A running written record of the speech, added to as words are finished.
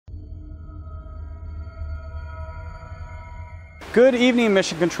Good evening,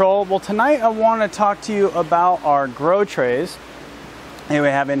 Mission Control. Well, tonight I want to talk to you about our grow trays that we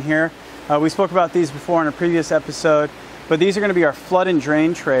have in here. We spoke about these before in a previous episode, but these are going to be our flood and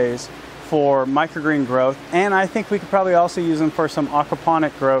drain trays for microgreen growth, and I think we could probably also use them for some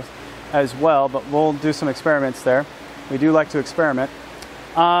aquaponic growth as well, but we'll do some experiments there. We do like to experiment.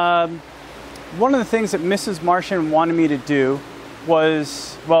 One of the things that Mrs. Martian wanted me to do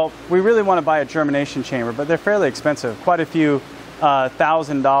was, well, we really want to buy a germination chamber, but they're fairly expensive, quite a few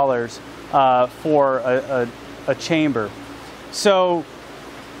 $1,000 for a chamber. So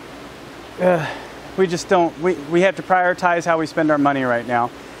we just don't, we have to prioritize how we spend our money right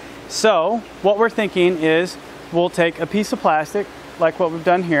now. So what we're thinking is we'll take a piece of plastic like what we've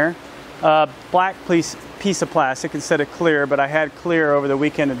done here, black piece of plastic instead of clear, but I had clear over the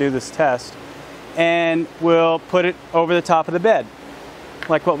weekend to do this test, and we'll put it over the top of the bed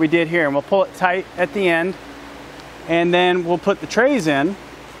like what we did here, and we'll pull it tight at the end, and then we'll put the trays in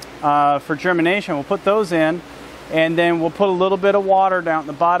for germination. We'll put those in, and then we'll put a little bit of water down at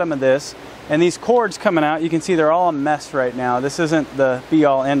the bottom of this. And these cords coming out, you can see they're all a mess right now. This isn't the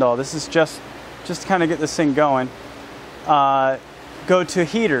be-all end-all. This is just to kind of get this thing going. Go to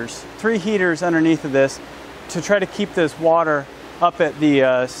heaters, 3 heaters underneath of this to try to keep this water up at the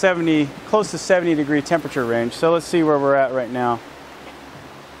close to 70 degree temperature range. So let's see where we're at right now.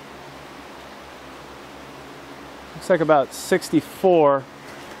 Looks like about 64.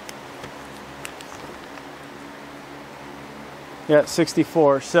 Yeah,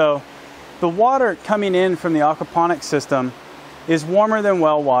 64. So the water coming in from the aquaponics system is warmer than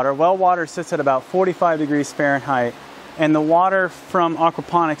well water. Well water sits at about 45 degrees Fahrenheit, and the water from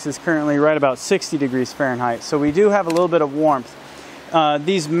aquaponics is currently right about 60 degrees Fahrenheit. So we do have a little bit of warmth.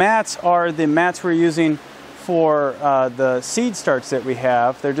 These mats are the mats we're using for the seed starts that we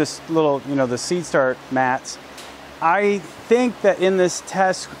have. They're just little, the seed start mats. I think that in this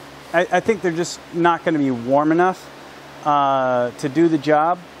test, I think they're just not going to be warm enough to do the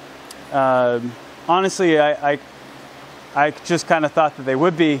job. Honestly, I just kind of thought that they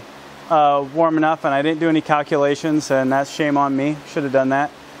would be warm enough, and I didn't do any calculations, and that's shame on me. Should have done that.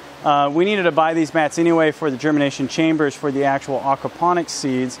 We needed to buy these mats anyway for the germination chambers for the actual aquaponics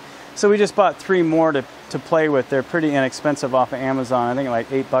seeds, so we just bought 3 more to play with. They're pretty inexpensive off of Amazon. I think like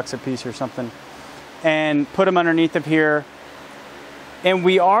 $8 a piece or something. And put them underneath of here, and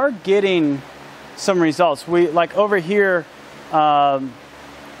we are getting some results. We like over here,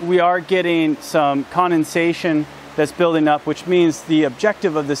 we are getting some condensation that's building up, which means the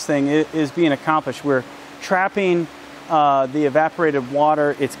objective of this thing is being accomplished. We're trapping the evaporated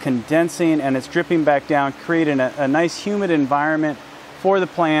water, it's condensing, and it's dripping back down, creating a nice humid environment for the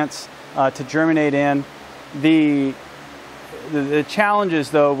plants to germinate in. The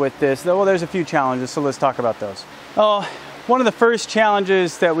challenges though with this, well, there's a few challenges, so let's talk about those. One of the first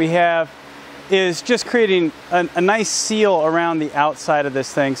challenges that we have is just creating a nice seal around the outside of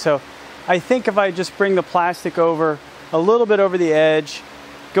this thing. So I think if I just bring the plastic over a little bit over the edge,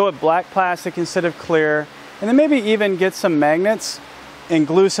 go with black plastic instead of clear, and then maybe even get some magnets and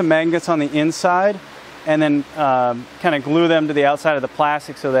glue some magnets on the inside, and then kind of glue them to the outside of the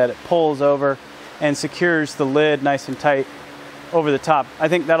plastic so that it pulls over and secures the lid nice and tight over the top. I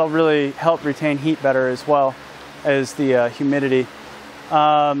think that'll really help retain heat better as well as the humidity.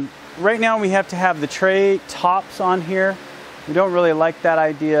 Right now we have to have the tray tops on here. We don't really like that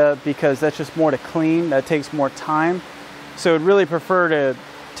idea because that's just more to clean. That takes more time. So I'd really prefer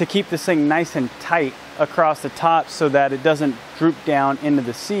to keep this thing nice and tight across the top so that it doesn't droop down into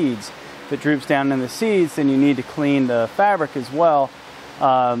the seeds. If it droops down into the seeds, then you need to clean the fabric as well.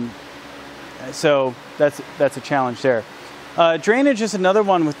 So that's a challenge there. Drainage is another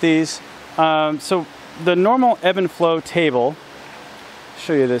one with these. So the normal ebb and flow table,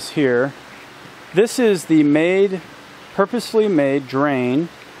 show you this here. This is the purposefully made drain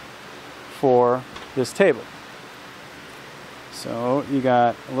for this table. So you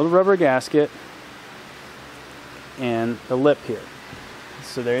got a little rubber gasket and the lip here.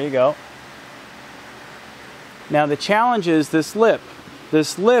 So there you go. Now the challenge is this lip.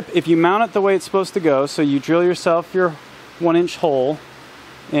 This lip, if you mount it the way it's supposed to go, so you drill yourself your 1-inch hole,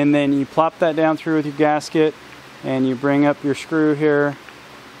 and then you plop that down through with your gasket, and you bring up your screw here,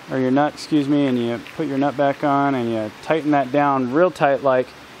 or your nut, excuse me, and you put your nut back on, and you tighten that down real tight, like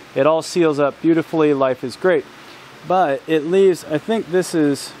it all seals up beautifully. Life is great. But it leaves, I think that's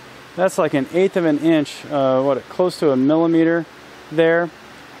like 1/8 of an inch, close to a millimeter there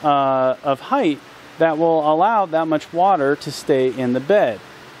of height that will allow that much water to stay in the bed.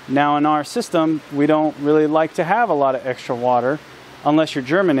 Now in our system, we don't really like to have a lot of extra water unless you're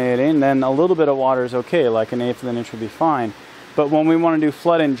germinating. Then a little bit of water is okay, like 1/8 of an inch would be fine. But when we want to do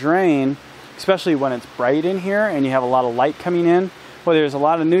flood and drain, especially when it's bright in here and you have a lot of light coming in, well, there's a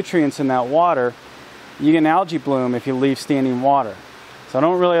lot of nutrients in that water. You get an algae bloom if you leave standing water. So I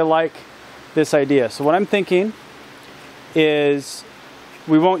don't really like this idea. So what I'm thinking is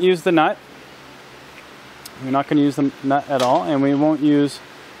we won't use the nut. We're not going to use the nut at all, and we won't use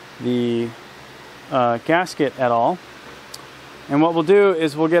the gasket at all. And what we'll do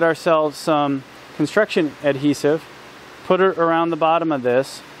is we'll get ourselves some construction adhesive, put it around the bottom of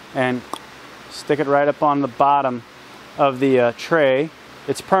this, and stick it right up on the bottom of the tray.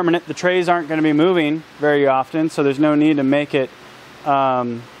 It's permanent. The trays aren't going to be moving very often, so there's no need to make it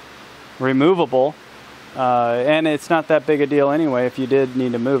removable. And it's not that big a deal anyway. If you did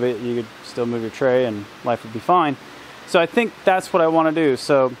need to move it, you could still move your tray and life would be fine. So I think that's what I want to do.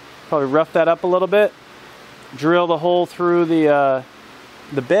 So probably rough that up a little bit, drill the hole through the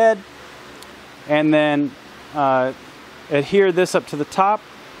bed, and then adhere this up to the top.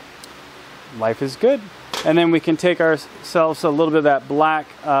 Life is good. And then we can take ourselves a little bit of that black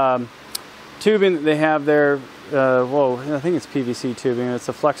tubing that they have there. Whoa, I think it's PVC tubing. It's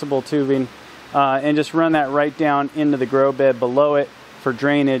a flexible tubing. And just run that right down into the grow bed below it for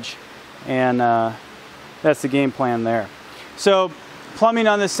drainage. And that's the game plan there. So plumbing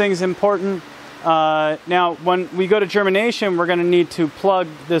on this thing is important. Now, when we go to germination, we're going to need to plug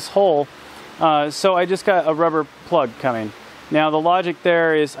this hole. So I just got a rubber plug coming. Now the logic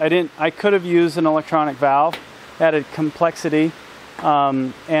there is I could have used an electronic valve, added complexity,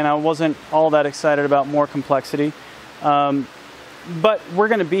 and I wasn't all that excited about more complexity. But we're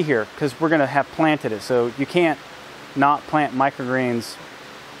going to be here because we're going to have planted it. So you can't not plant microgreens.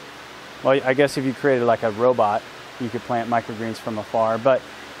 Well, I guess if you created like a robot, you could plant microgreens from afar. But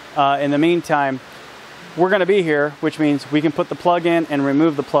in the meantime, we're going to be here, which means we can put the plug in and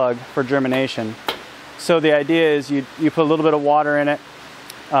remove the plug for germination. So the idea is you put a little bit of water in it,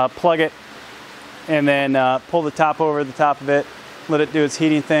 plug it, and then pull the top over the top of it, let it do its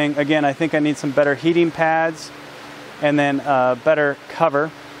heating thing. Again, I think I need some better heating pads and then better cover,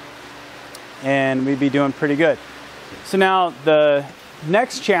 and we'd be doing pretty good. So now the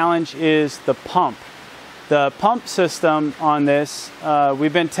next challenge is the pump. The pump system on this,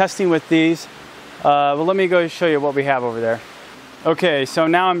 we've been testing with these. Well, let me go show you what we have over there. Okay, so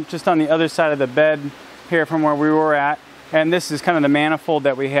now I'm just on the other side of the bed here from where we were at, and this is kind of the manifold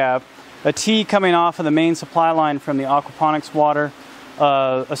that we have. A T coming off of the main supply line from the aquaponics water,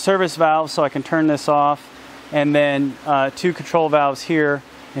 a service valve so I can turn this off, and then 2 control valves here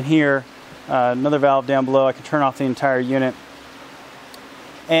and here, another valve down below. I can turn off the entire unit.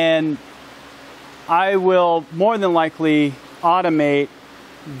 And I will more than likely automate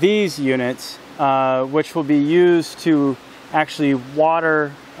these units, which will be used to actually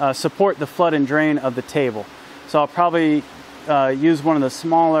water, support the flood and drain of the table. So I'll probably use one of the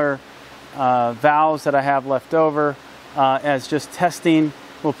smaller valves that I have left over as just testing.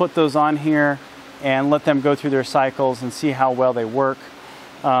 We'll put those on here and let them go through their cycles and see how well they work.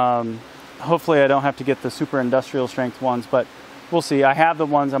 Hopefully I don't have to get the super industrial strength ones, but we'll see. I have the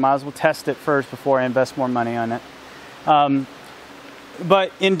ones. I might as well test it first before I invest more money on it.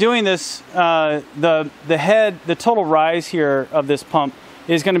 But in doing this, the total rise here of this pump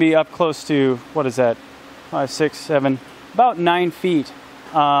is going to be up close to, what is that, 5, 6, 7, about 9 feet,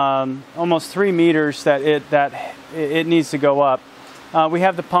 almost 3 meters that it needs to go up. We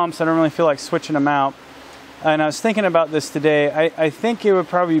have the pumps. I don't really feel like switching them out. And I was thinking about this today. I think it would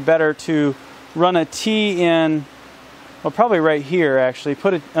probably be better to run a T in, well, probably right here actually,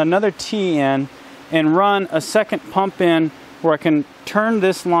 put another T in and run a second pump in where I can turn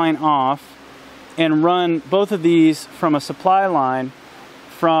this line off and run both of these from a supply line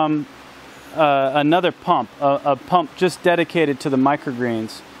from another pump, a pump just dedicated to the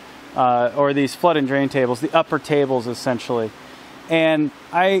microgreens or these flood and drain tables, the upper tables essentially. And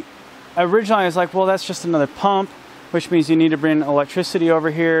I originally was like, well, that's just another pump, which means you need to bring electricity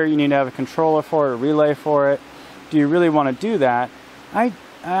over here, you need to have a controller for it, a relay for it. Do you really want to do that?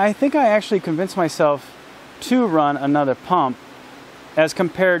 I think I actually convinced myself to run another pump as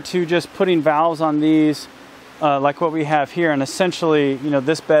compared to just putting valves on these like what we have here. And essentially, you know,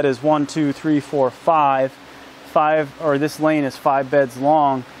 this bed is 1, 2, 3, 4, 5, or this lane is 5 beds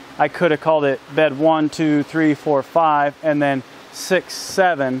long. I could have called it bed 1, 2, 3, 4, 5, and then 6,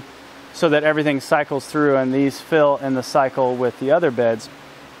 7, so that everything cycles through and these fill in the cycle with the other beds.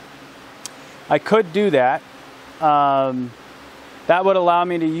 I could do that. That would allow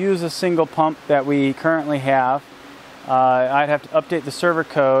me to use a single pump that we currently have. I'd have to update the server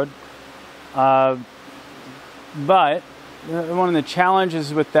code. But one of the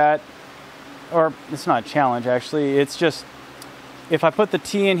challenges with that, or it's not a challenge actually, it's just if I put the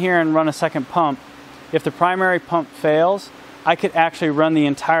T in here and run a second pump, if the primary pump fails, I could actually run the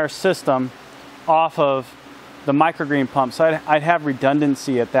entire system off of the microgreen pump. So I'd have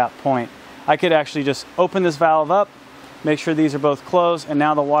redundancy at that point. I could actually just open this valve up, make sure these are both closed, and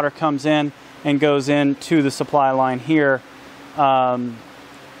now the water comes in and goes into the supply line here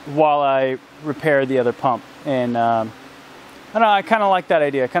while I repair the other pump. And I don't know, I kind of like that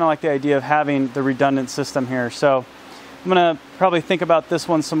idea. I kind of like the idea of having the redundant system here. So I'm gonna probably think about this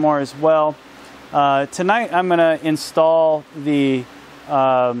one some more as well. Tonight I'm gonna install the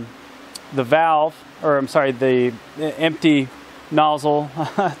valve, or I'm sorry, the empty nozzle,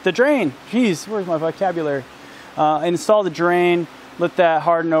 the drain. Jeez, where's my vocabulary? Install the drain, let that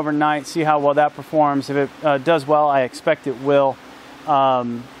harden overnight, see how well that performs. If it does well, I expect it will.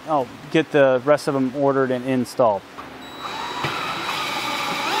 I'll get the rest of them ordered and installed.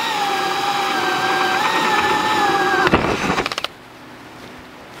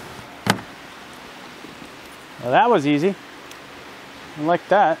 Well, that was easy. I like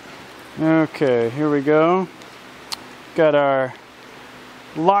that. Okay, here we go. Got our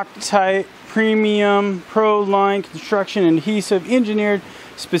Loctite Premium Pro Line Construction Adhesive, engineered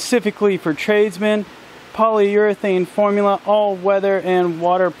specifically for tradesmen. Polyurethane formula, all weather and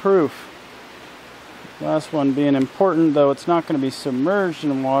waterproof. Last one being important, though it's not going to be submerged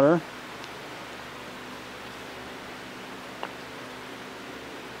in water.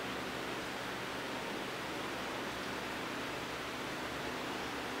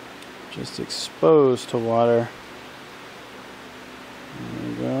 Just exposed to water. There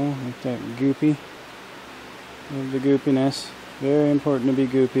we go, like that goopy. Love the goopiness. Very important to be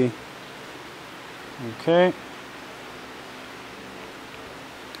goopy. Okay.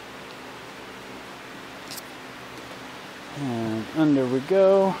 And under we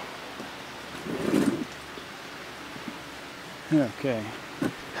go. Okay.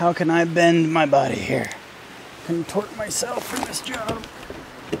 How can I bend my body here? Contort myself for this job.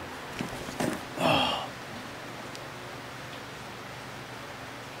 Oh.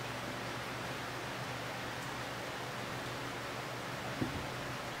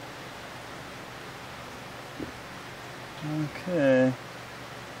 Okay.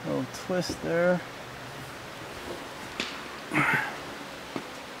 A little twist there. Line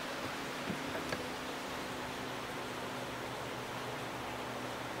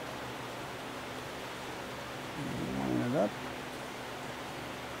it up.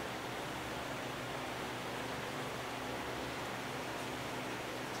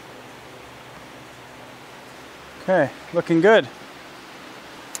 Okay, looking good.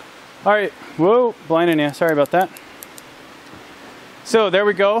 All right, whoa, blinding you, sorry about that. So there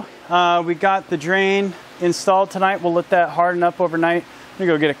we go. We got the drain installed tonight. We'll let that harden up overnight. I'm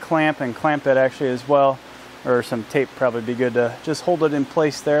gonna go get a clamp and clamp it actually as well, or some tape probably be good to just hold it in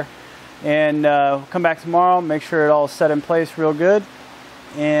place there. And come back tomorrow, make sure it all set in place real good,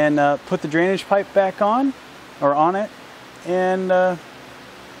 and put the drainage pipe back on, or on it, and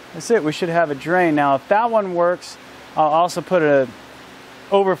that's it. We should have a drain. Now if that one works, I'll also put an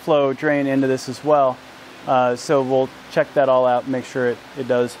overflow drain into this as well. So we'll check that all out, make sure it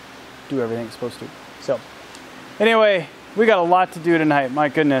does do everything it's supposed to. So anyway, we got a lot to do tonight, my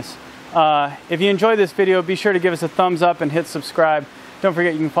goodness. If you enjoyed this video, be sure to give us a thumbs up and hit subscribe. Don't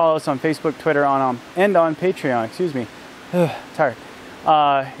forget you can follow us on Facebook, Twitter, and on Patreon, excuse me. Tired.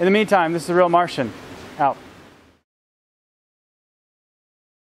 In the meantime, this is The Real Martian, out.